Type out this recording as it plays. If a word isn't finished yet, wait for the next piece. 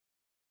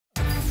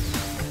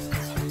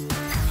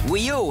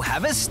We all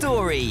have a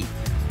story.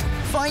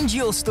 Find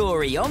your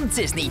story on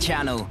Disney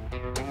Channel.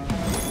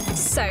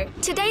 So,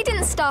 today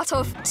didn't start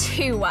off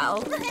too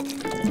well.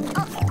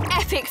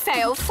 Epic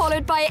fail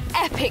followed by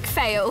epic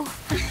fail.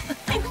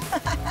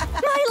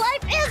 My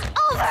life is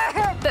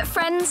over! But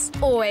friends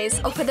always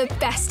offer the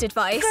best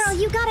advice. Girl,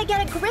 you gotta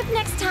get a grip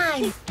next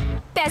time.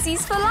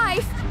 Bezies for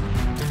life.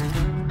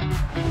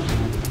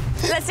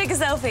 Let's take a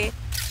selfie.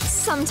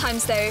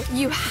 Sometimes, though,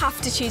 you have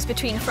to choose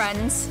between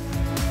friends.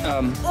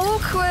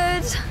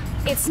 Awkward.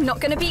 It's not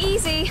gonna be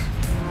easy.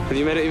 Have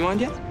you made up your mind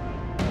yet?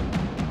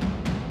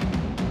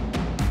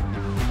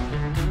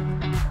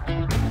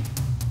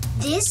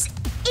 This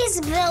is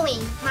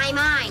blowing my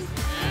mind.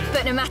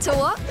 But no matter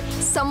what,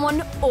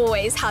 someone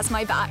always has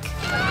my back.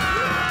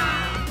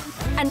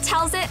 And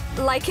tells it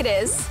like it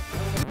is.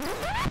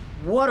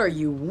 What are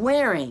you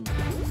wearing?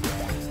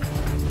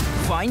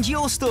 Find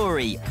your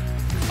story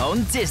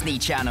on Disney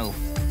Channel.